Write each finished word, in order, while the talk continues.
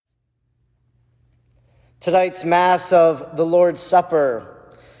Tonight's Mass of the Lord's Supper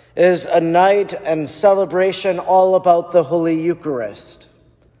is a night and celebration all about the Holy Eucharist.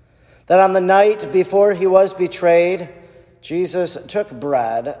 That on the night before he was betrayed, Jesus took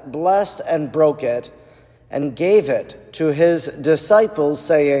bread, blessed and broke it, and gave it to his disciples,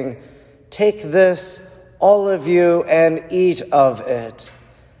 saying, "Take this, all of you, and eat of it.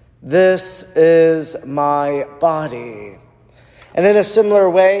 This is my body." And in a similar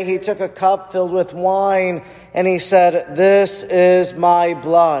way, he took a cup filled with wine, and he said, "This is my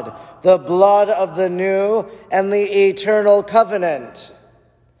blood, the blood of the new and the eternal covenant."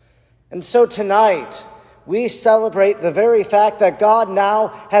 And so tonight, we celebrate the very fact that God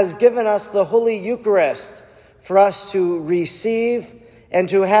now has given us the Holy Eucharist for us to receive and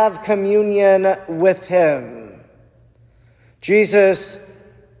to have communion with him. Jesus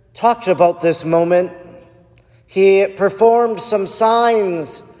talked about this moment. He performed some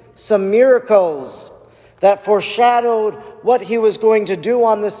signs, some miracles that foreshadowed what he was going to do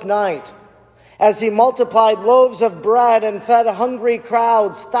on this night. As he multiplied loaves of bread and fed hungry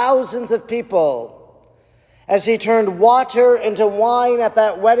crowds, thousands of people. As he turned water into wine at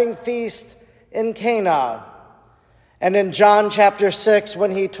that wedding feast in Cana. And in John chapter 6,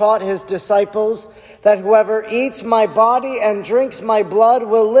 when he taught his disciples that whoever eats my body and drinks my blood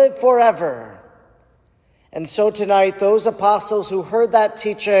will live forever. And so tonight, those apostles who heard that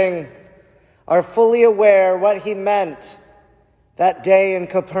teaching are fully aware what he meant that day in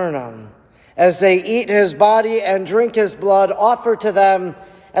Capernaum, as they eat his body and drink his blood offered to them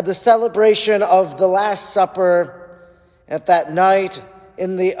at the celebration of the Last Supper at that night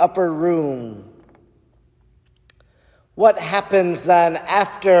in the upper room. What happens then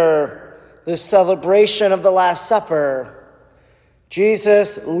after the celebration of the Last Supper?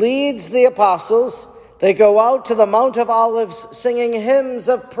 Jesus leads the apostles. They go out to the Mount of Olives singing hymns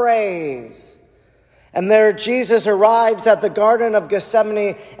of praise. And there Jesus arrives at the Garden of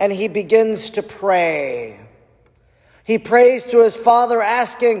Gethsemane and he begins to pray. He prays to his Father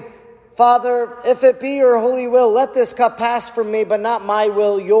asking, "Father, if it be your holy will, let this cup pass from me, but not my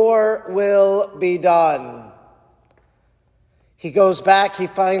will, your will be done." He goes back, he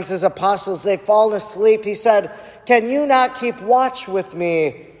finds his apostles, they've fallen asleep. He said, "Can you not keep watch with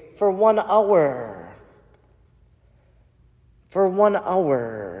me for 1 hour?" For 1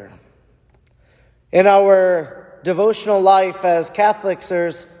 hour. In our devotional life as Catholics,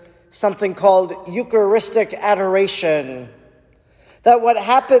 there's something called Eucharistic adoration. That what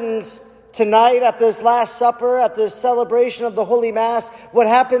happens tonight at this Last Supper, at this celebration of the Holy Mass, what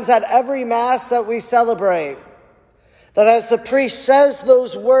happens at every Mass that we celebrate, that as the priest says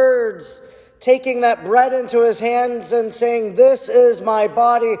those words, taking that bread into his hands and saying, "This is my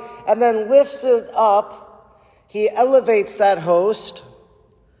body," and then lifts it up, he elevates that host.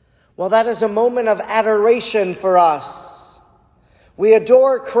 Well, that is a moment of adoration for us. We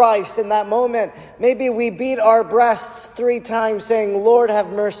adore Christ in that moment. Maybe we beat our breasts 3 times saying, "Lord,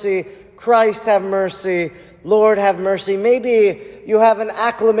 have mercy. Christ, have mercy. Lord, have mercy." Maybe you have an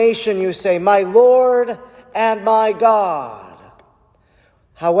acclamation. You say, "My Lord and my God."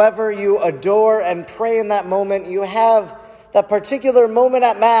 However you adore and pray in that moment, you have that particular moment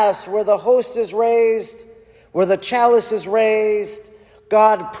at Mass where the host is raised, where the chalice is raised,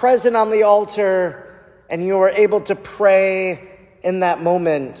 God present on the altar, and you are able to pray in that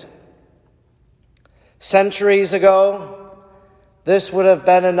moment. Centuries ago, this would have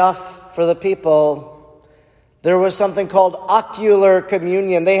been enough for the people. There was something called ocular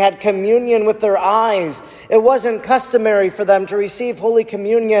communion. They had communion with their eyes. It wasn't customary for them to receive Holy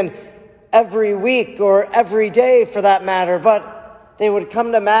Communion every week or every day for that matter, but they would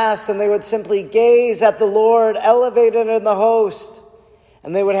come to Mass and they would simply gaze at the Lord elevated in the host,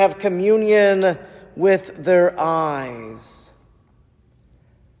 and they would have communion with their eyes.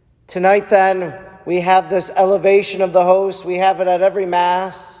 Tonight then, we have this elevation of the host. We have it at every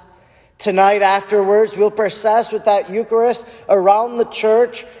Mass. Tonight afterwards, we'll process with that Eucharist around the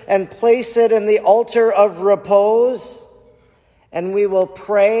church and place it in the altar of repose. And we will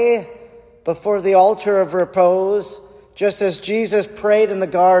pray before the altar of repose, just as Jesus prayed in the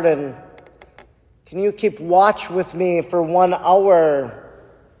garden. "Can you keep watch with me for 1 hour?"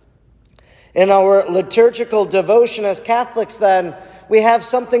 In our liturgical devotion as Catholics then, we have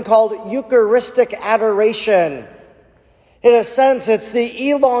something called Eucharistic adoration. In a sense, it's the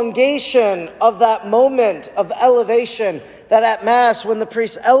elongation of that moment of elevation, that at Mass, when the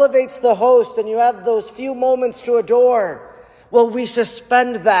priest elevates the host and you have those few moments to adore, well, we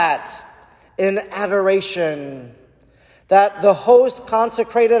suspend that in adoration. That the host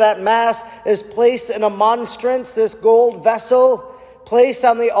consecrated at Mass is placed in a monstrance, this gold vessel, placed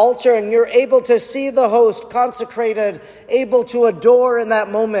on the altar, and you're able to see the host consecrated, able to adore in that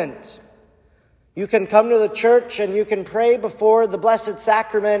moment. You can come to the church and you can pray before the Blessed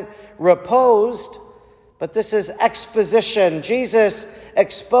Sacrament reposed, but this is exposition. Jesus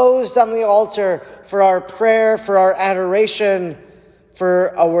exposed on the altar for our prayer, for our adoration,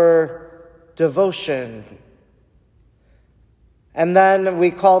 for our devotion. And then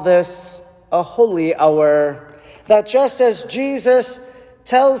we call this a holy hour. That just as Jesus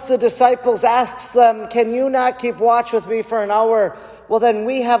tells the disciples, asks them, "Can you not keep watch with me for an hour?" Well, then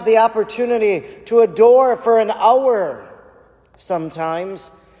we have the opportunity to adore for an hour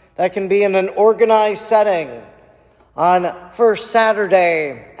sometimes. That can be in an organized setting. On first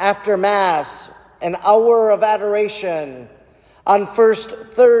Saturday after Mass, an hour of adoration. On first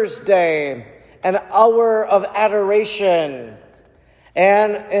Thursday, an hour of adoration.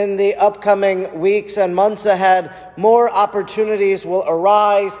 And in the upcoming weeks and months ahead, more opportunities will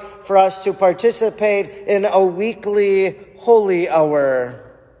arise for us to participate in a weekly holy hour.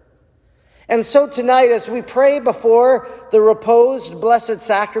 And so tonight, as we pray before the reposed Blessed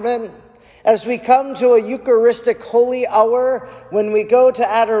Sacrament, as we come to a Eucharistic holy hour, when we go to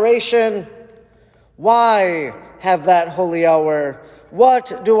adoration, why have that holy hour?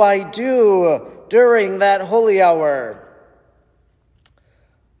 What do I do during that holy hour?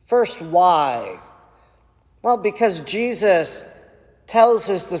 First, why? Well, because Jesus tells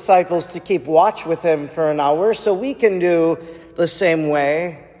his disciples to keep watch with him for an hour, so we can do the same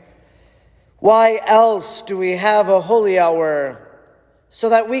way. Why else do we have a holy hour? So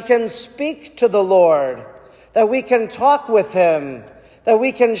that we can speak to the Lord, that we can talk with him, that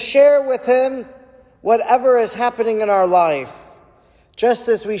we can share with him whatever is happening in our life, just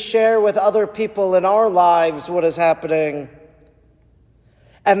as we share with other people in our lives what is happening.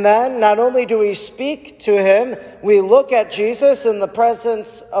 And then, not only do we speak to him, we look at Jesus in the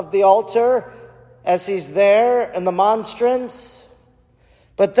presence of the altar as he's there in the monstrance.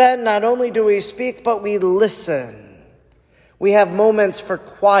 But then, not only do we speak, but we listen. We have moments for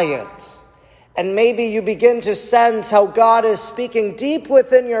quiet. And maybe you begin to sense how God is speaking deep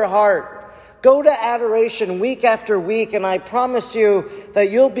within your heart. Go to adoration week after week, and I promise you that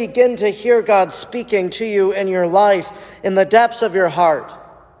you'll begin to hear God speaking to you in your life, in the depths of your heart.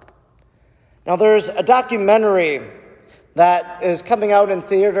 Now, there's a documentary that is coming out in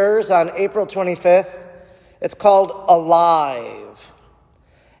theaters on April 25th. It's called Alive.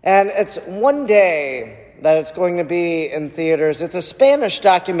 And it's one day that it's going to be in theaters. It's a Spanish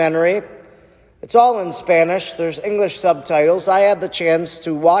documentary. It's all in Spanish. There's English subtitles. I had the chance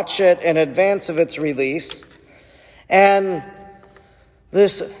to watch it in advance of its release. And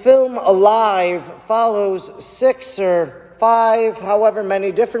this film, Alive, follows 6 or 5, however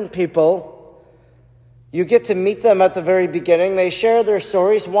many different people. You get to meet them at the very beginning. They share their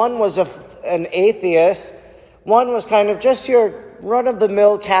stories. One was an atheist. One was kind of just your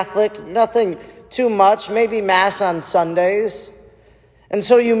run-of-the-mill Catholic, nothing too much, maybe Mass on Sundays. And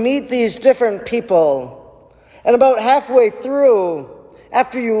so you meet these different people. And about halfway through,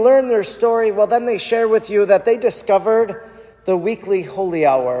 after you learn their story, well, then they share with you that they discovered the weekly holy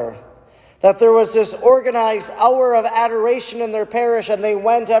hour. That there was this organized hour of adoration in their parish, and they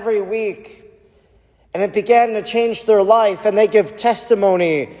went every week. And it began to change their life, and they give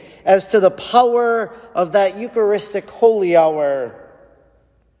testimony as to the power of that Eucharistic holy hour.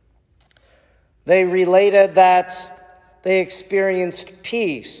 They related that they experienced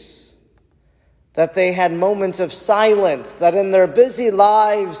peace, that they had moments of silence, that in their busy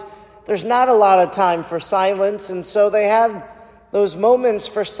lives, there's not a lot of time for silence, and so they had those moments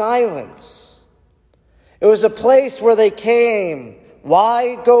for silence. It was a place where they came.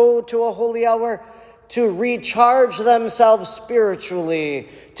 Why go to a holy hour? To recharge themselves spiritually,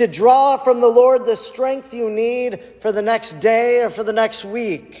 to draw from the Lord the strength you need for the next day or for the next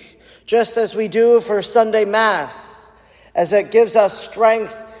week, just as we do for Sunday Mass, as it gives us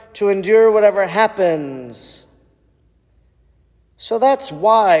strength to endure whatever happens. So that's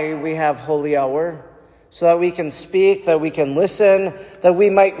why we have holy hour, so that we can speak, that we can listen, that we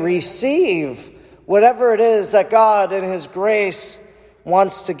might receive whatever it is that God in his grace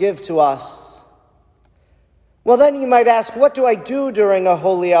wants to give to us. Well, then you might ask, what do I do during a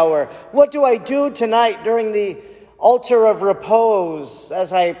holy hour? What do I do tonight during the altar of repose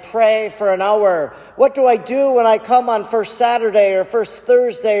as I pray for an hour? What do I do when I come on first Saturday or first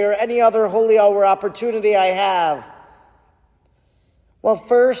Thursday or any other holy hour opportunity I have? Well,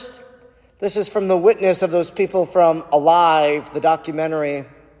 first, this is from the witness of those people from Alive, the documentary.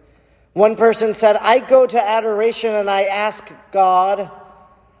 One person said, I go to adoration and I ask God,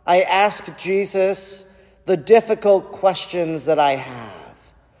 I ask Jesus, the difficult questions that I have.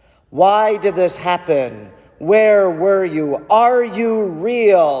 Why did this happen? Where were you? Are you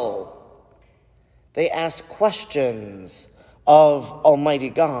real? They ask questions of Almighty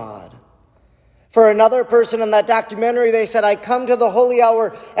God. For another person in that documentary, they said, I come to the holy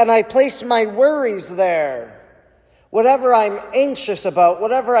hour and I place my worries there. Whatever I'm anxious about,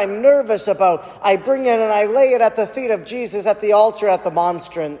 whatever I'm nervous about, I bring it and I lay it at the feet of Jesus at the altar, at the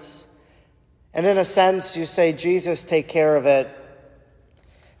monstrance. And in a sense, you say, Jesus, take care of it.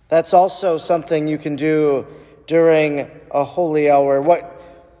 That's also something you can do during a holy hour. What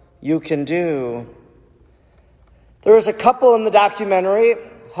you can do. There was a couple in the documentary,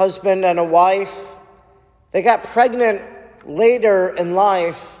 husband and a wife. They got pregnant later in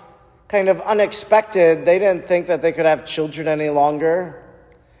life, kind of unexpected. They didn't think that they could have children any longer.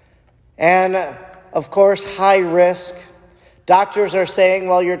 And, of course, high risk. Doctors are saying,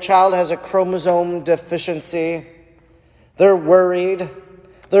 well, your child has a chromosome deficiency. They're worried.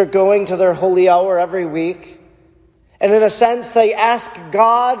 They're going to their holy hour every week. And in a sense, they ask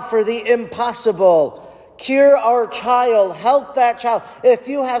God for the impossible. Cure our child. Help that child. If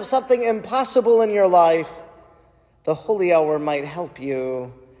you have something impossible in your life, the holy hour might help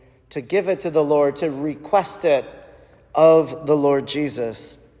you to give it to the Lord, to request it of the Lord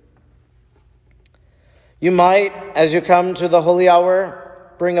Jesus. You might, as you come to the holy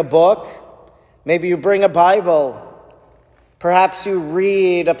hour, bring a book. Maybe you bring a Bible. Perhaps you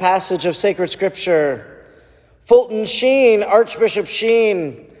read a passage of sacred scripture. Fulton Sheen, Archbishop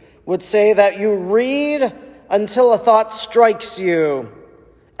Sheen, would say that you read until a thought strikes you,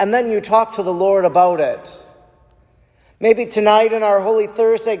 and then you talk to the Lord about it. Maybe tonight in our Holy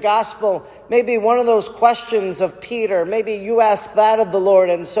Thursday Gospel, maybe one of those questions of Peter, maybe you ask that of the Lord,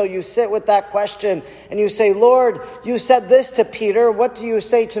 and so you sit with that question and you say, Lord, you said this to Peter, what do you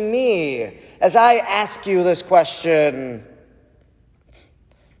say to me as I ask you this question?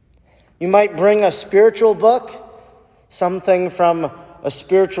 You might bring a spiritual book, something from a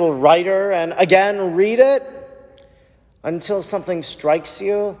spiritual writer, and again, read it until something strikes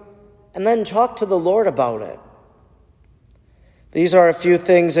you, and then talk to the Lord about it. These are a few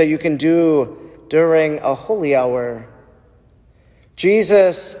things that you can do during a holy hour.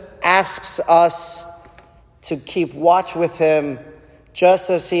 Jesus asks us to keep watch with him, just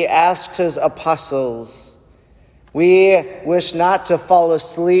as he asked his apostles. We wish not to fall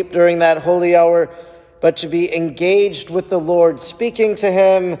asleep during that holy hour, but to be engaged with the Lord, speaking to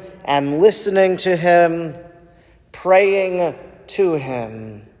him and listening to him, praying to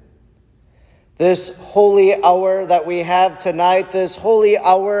him. This holy hour that we have tonight, this holy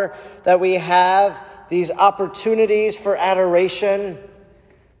hour that we have, these opportunities for adoration,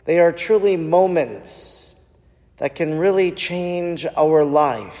 they are truly moments that can really change our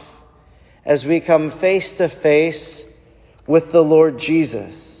life as we come face to face with the Lord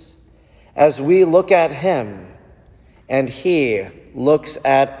Jesus, as we look at him and he looks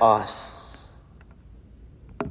at us.